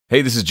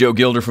Hey, this is Joe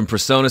Gilder from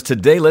PreSonus.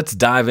 Today, let's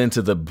dive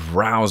into the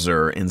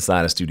browser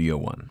inside of Studio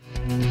One.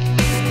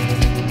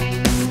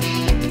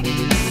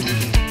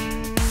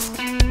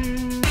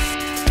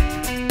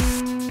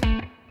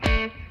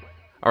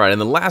 All right, in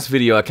the last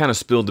video, I kind of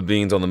spilled the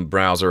beans on the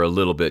browser a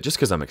little bit just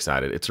because I'm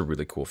excited. It's a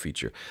really cool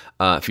feature.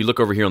 If you look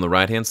over here on the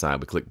right-hand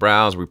side, we click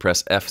Browse, we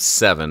press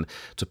F7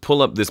 to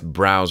pull up this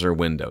browser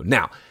window.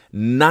 Now,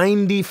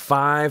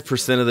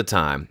 95% of the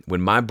time, when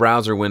my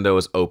browser window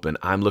is open,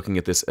 I'm looking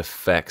at this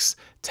Effects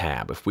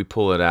tab. If we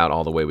pull it out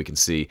all the way, we can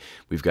see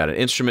we've got an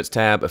Instruments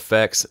tab,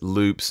 Effects,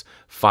 Loops,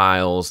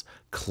 Files,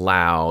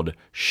 Cloud,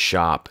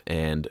 Shop,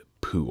 and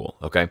Pool,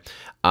 okay?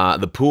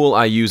 The Pool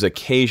I use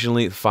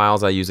occasionally,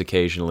 Files I use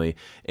occasionally,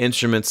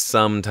 Instruments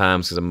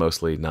sometimes because I'm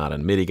mostly not a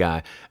MIDI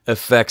guy,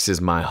 Effects is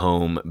my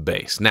home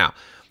base. Now,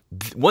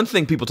 one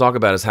thing people talk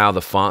about is how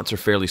the fonts are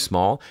fairly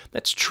small.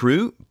 That's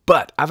true,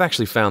 but I've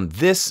actually found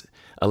this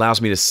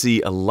allows me to see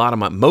a lot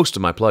of most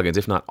of my plugins,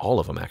 if not all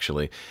of them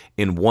actually,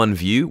 in one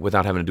view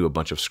without having to do a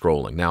bunch of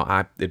scrolling. Now,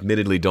 I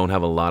admittedly don't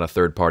have a lot of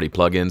third-party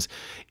plugins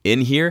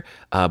in here,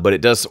 but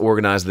it does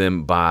organize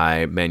them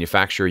by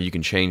manufacturer. You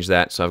can change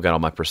that. So I've got all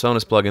my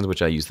PreSonus plugins,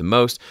 which I use the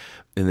most,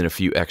 and then a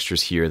few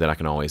extras here that I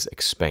can always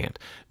expand.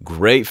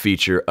 Great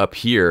feature up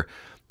here.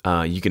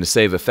 You can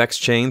save effects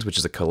chains, which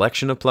is a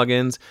collection of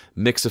plugins,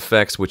 mix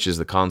effects, which is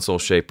the console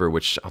shaper,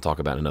 which I'll talk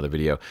about in another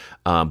video.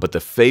 But the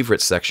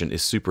favorites section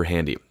is super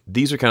handy.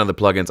 These are kind of the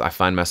plugins I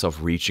find myself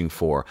reaching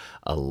for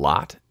a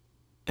lot.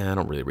 And I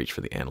don't really reach for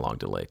the analog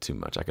delay too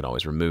much. I could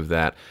always remove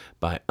that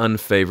by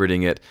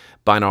unfavoriting it.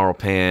 Binaural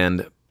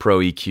pan, Pro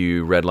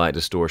EQ, red light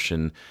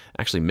distortion.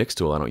 Actually, Mix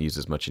Tool I don't use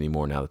as much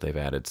anymore now that they've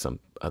added some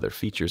other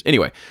features.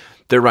 Anyway,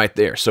 they're right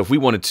there. So if we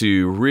wanted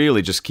to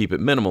really just keep it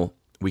minimal,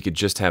 we could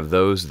just have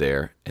those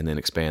there and then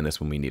expand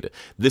this when we need it.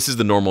 This is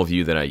the normal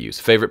view that I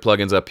use. Favorite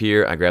plugins up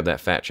here, I grab that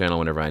fat channel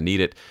whenever I need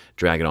it,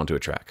 drag it onto a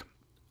track.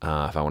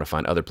 If I want to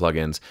find other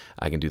plugins,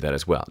 I can do that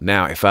as well.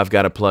 Now, if I've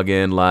got a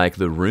plugin like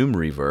the Room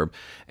Reverb,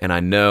 and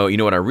I know, you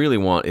know what I really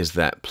want is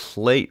that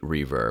plate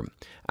reverb,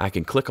 I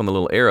can click on the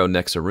little arrow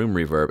next to Room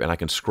Reverb and I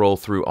can scroll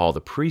through all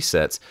the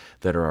presets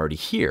that are already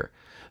here.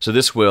 So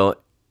this will,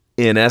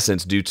 in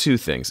essence, do two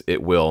things.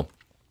 It will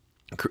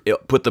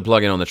put the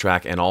plugin on the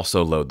track and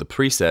also load the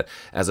preset,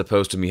 as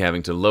opposed to me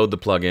having to load the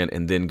plugin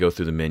and then go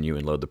through the menu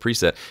and load the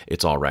preset.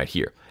 It's all right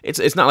here.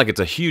 It's not like it's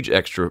a huge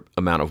extra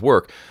amount of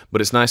work,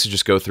 but it's nice to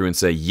just go through and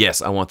say,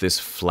 yes, I want this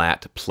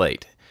flat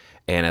plate.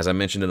 And as I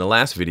mentioned in the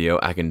last video,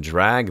 I can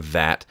drag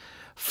that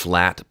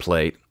flat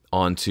plate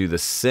onto the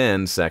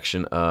send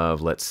section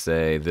of, let's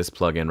say, this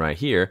plugin right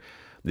here,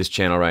 this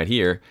channel right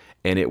here,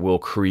 and it will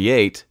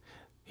create,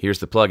 here's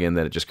the plugin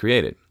that it just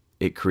created.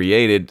 It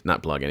created,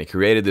 not plugin, it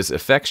created this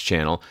effects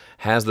channel,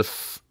 has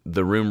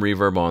the room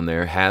reverb on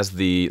there, has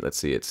the, let's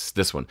see, it's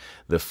this one,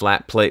 the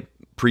flat plate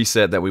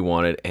preset that we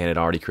wanted, and it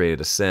already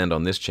created a send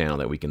on this channel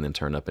that we can then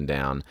turn up and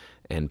down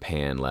and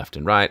pan left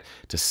and right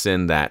to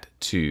send that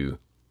to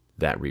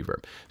that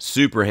reverb.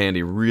 Super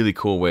handy, really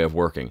cool way of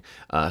working.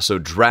 So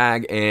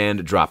drag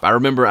and drop. I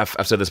remember, I've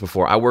said this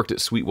before, I worked at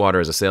Sweetwater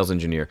as a sales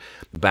engineer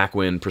back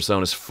when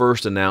PreSonus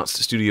first announced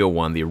Studio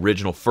One, the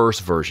original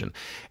first version,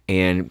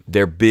 and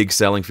their big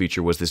selling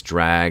feature was this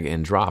drag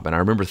and drop. And I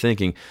remember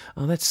thinking,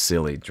 oh, that's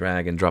silly,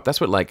 drag and drop.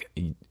 That's what, like,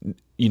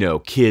 you know,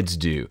 kids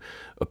do.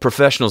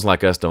 Professionals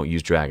like us don't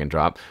use drag and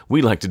drop.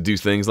 We like to do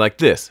things like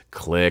this.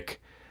 Click,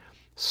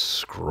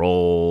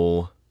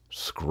 scroll,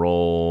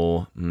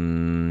 scroll,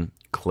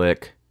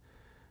 click,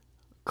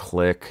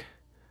 click,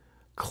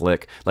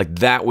 click. Like,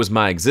 that was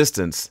my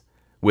existence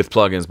with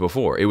plugins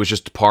before. It was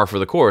just par for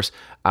the course.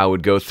 I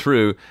would go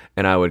through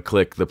and I would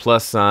click the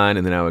plus sign,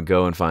 and then I would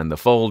go and find the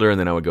folder, and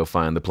then I would go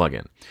find the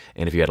plugin.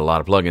 And if you had a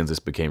lot of plugins, this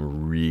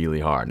became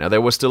really hard. Now,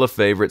 there was still a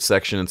favorite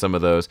section in some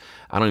of those.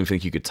 I don't even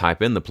think you could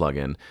type in the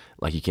plugin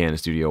like you can in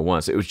Studio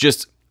One. So it was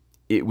just,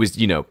 it was,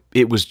 you know,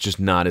 it was just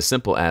not as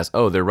simple as,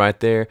 oh, they're right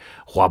there.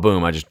 Wha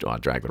boom, I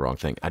dragged the wrong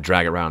thing. I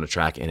drag it around a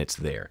track and it's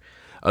there.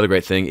 Other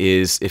great thing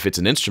is if it's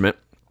an instrument,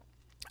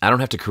 I don't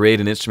have to create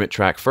an instrument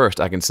track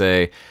first. I can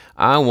say,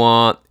 I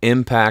want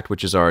Impact,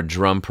 which is our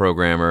drum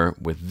programmer,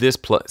 with this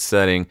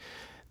setting,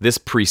 this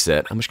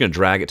preset. I'm just going to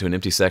drag it to an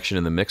empty section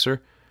in the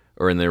mixer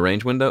or in the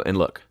arrange window, and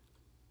look,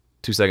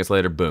 2 seconds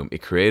later, boom,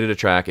 it created a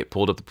track, it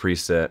pulled up the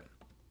preset,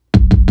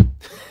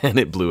 and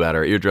it blew out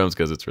our eardrums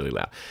because it's really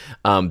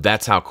loud.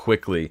 That's how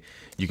quickly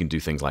you can do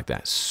things like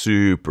that.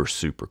 Super,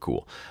 super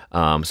cool.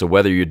 So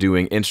whether you're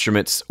doing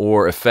instruments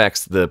or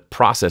effects, the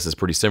process is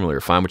pretty similar.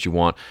 Find what you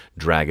want,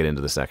 drag it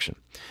into the section.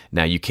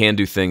 Now, you can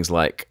do things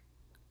like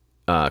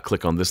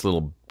click on this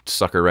little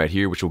sucker right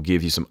here, which will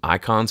give you some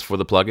icons for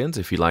the plugins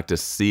if you'd like to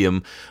see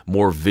them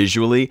more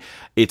visually.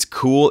 It's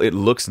cool. It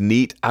looks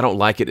neat. I don't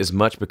like it as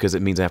much because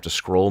it means I have to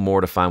scroll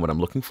more to find what I'm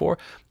looking for,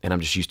 and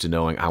I'm just used to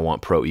knowing I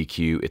want Pro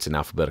EQ. It's in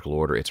alphabetical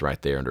order. It's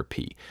right there under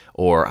P.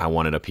 Or I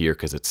want it up here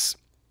because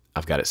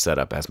I've got it set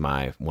up as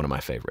one of my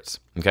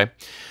favorites. Okay,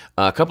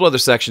 a couple other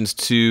sections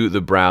to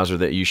the browser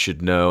that you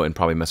should know and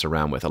probably mess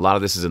around with. A lot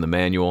of this is in the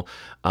manual.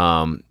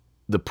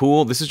 The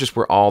pool, this is just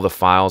where all the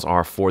files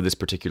are for this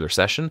particular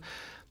session.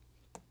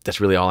 that's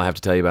really all I have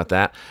to tell you about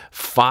that.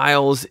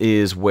 Files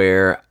is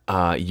where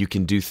you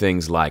can do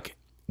things like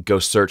go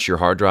search your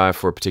hard drive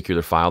for a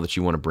particular file that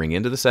you want to bring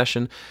into the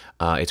session.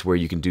 It's where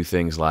you can do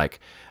things like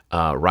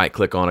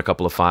right-click on a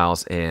couple of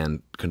files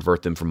and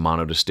convert them from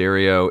mono to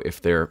stereo.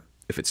 If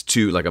it's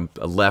two, like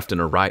a left and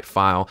a right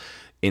file,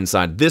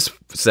 inside this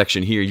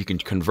section here, you can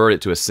convert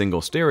it to a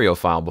single stereo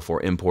file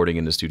before importing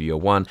into Studio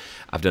One.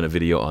 I've done a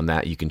video on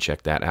that. You can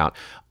check that out.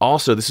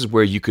 Also, this is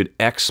where you could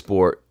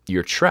export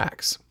your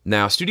tracks.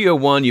 Now, Studio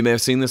One, you may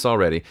have seen this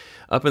already.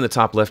 Up in the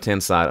top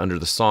left-hand side under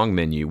the song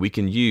menu, we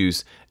can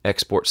use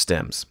export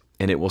stems.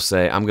 And it will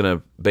say, I'm going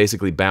to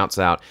basically bounce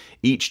out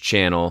each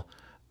channel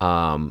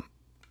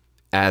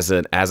as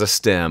a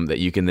stem that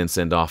you can then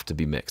send off to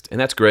be mixed. And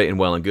that's great and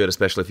well and good,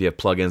 especially if you have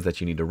plugins that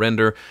you need to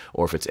render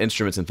or if it's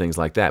instruments and things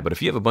like that. But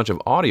if you have a bunch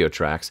of audio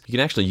tracks, you can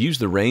actually use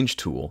the range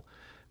tool,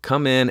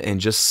 come in and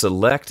just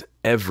select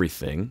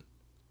everything.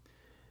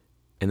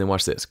 And then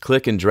watch this,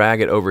 click and drag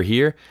it over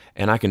here,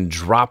 and I can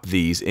drop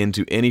these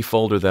into any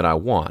folder that I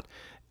want.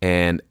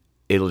 And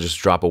it'll just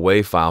drop a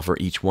WAV file for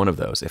each one of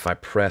those. If I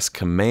press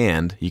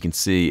Command, you can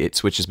see it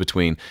switches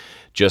between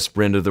just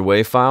render the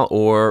WAV file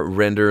or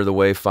render the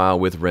WAV file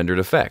with rendered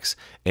effects.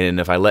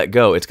 And if I let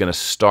go, it's going to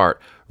start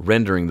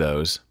rendering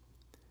those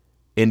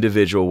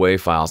individual WAV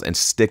files and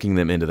sticking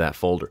them into that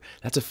folder.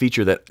 That's a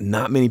feature that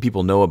not many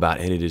people know about,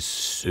 and it is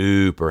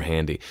super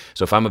handy.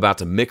 So if I'm about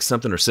to mix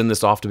something or send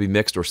this off to be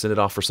mixed or send it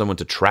off for someone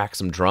to track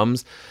some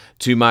drums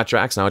to my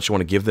tracks, and I just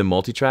want to give them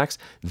multi-tracks,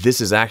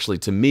 this is actually,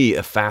 to me,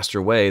 a faster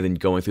way than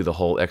going through the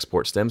whole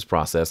export stems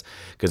process,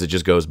 because it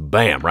just goes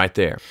bam right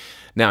there.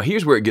 Now,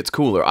 here's where it gets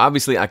cooler.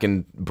 Obviously, I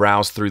can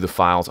browse through the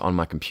files on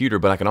my computer,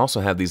 but I can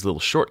also have these little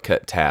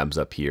shortcut tabs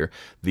up here,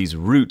 these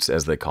roots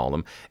as they call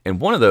them, and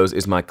one of those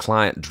is my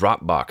client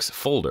Dropbox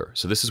folder.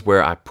 So this is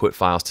where I put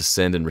files to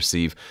send and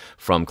receive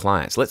from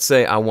clients. Let's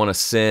say I want to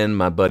send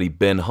my buddy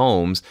Ben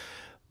Holmes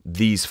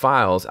these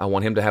files. I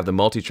want him to have the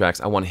multi-tracks.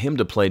 I want him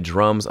to play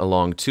drums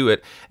along to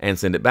it and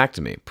send it back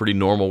to me. Pretty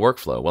normal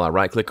workflow. Well, I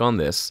right-click on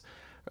this,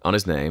 on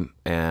his name,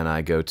 and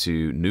I go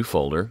to New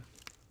Folder,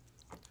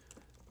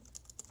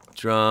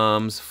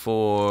 Drums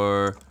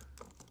for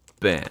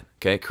Ben.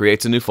 Okay,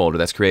 creates a new folder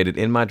that's created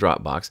in my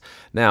Dropbox.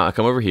 Now I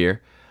come over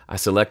here, I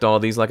select all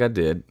of these like I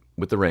did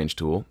with the range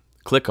tool,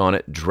 click on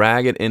it,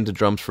 drag it into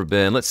Drums for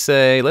Ben.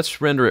 Let's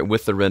render it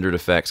with the rendered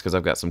effects because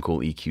I've got some cool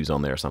EQs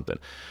on there or something.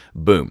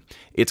 Boom.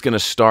 It's going to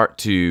start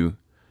to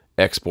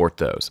export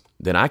those.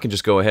 Then I can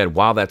just go ahead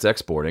while that's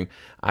exporting.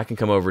 I can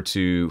come over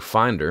to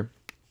Finder.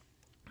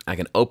 I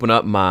can open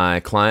up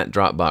my client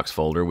Dropbox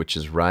folder, which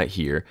is right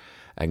here.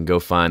 I can go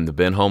find the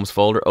Ben Holmes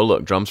folder. Oh,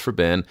 look, Drums for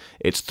Ben.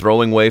 It's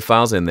throwing WAV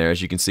files in there.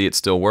 As you can see, it's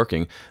still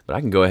working. But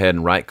I can go ahead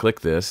and right-click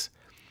this,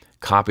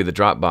 copy the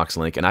Dropbox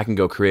link, and I can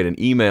go create an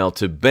email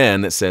to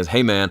Ben that says,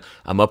 hey, man,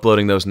 I'm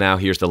uploading those now.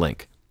 Here's the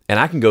link. And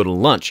I can go to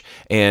lunch,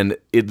 and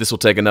this will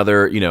take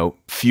another,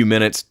 few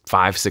minutes,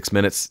 5, 6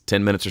 minutes,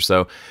 10 minutes or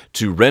so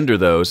to render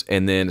those.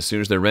 And then as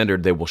soon as they're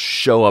rendered, they will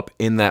show up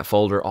in that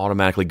folder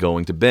automatically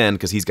going to Ben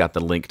because he's got the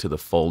link to the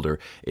folder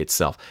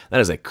itself.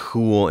 That is a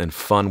cool and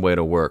fun way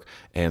to work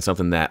and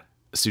something that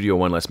Studio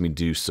One lets me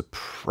do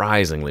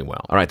surprisingly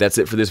well. All right, that's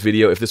it for this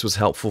video. If this was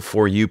helpful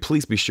for you,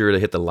 please be sure to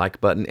hit the like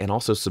button and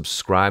also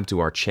subscribe to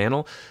our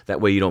channel.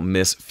 That way you don't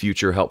miss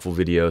future helpful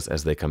videos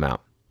as they come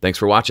out. Thanks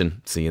for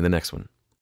watching. See you in the next one.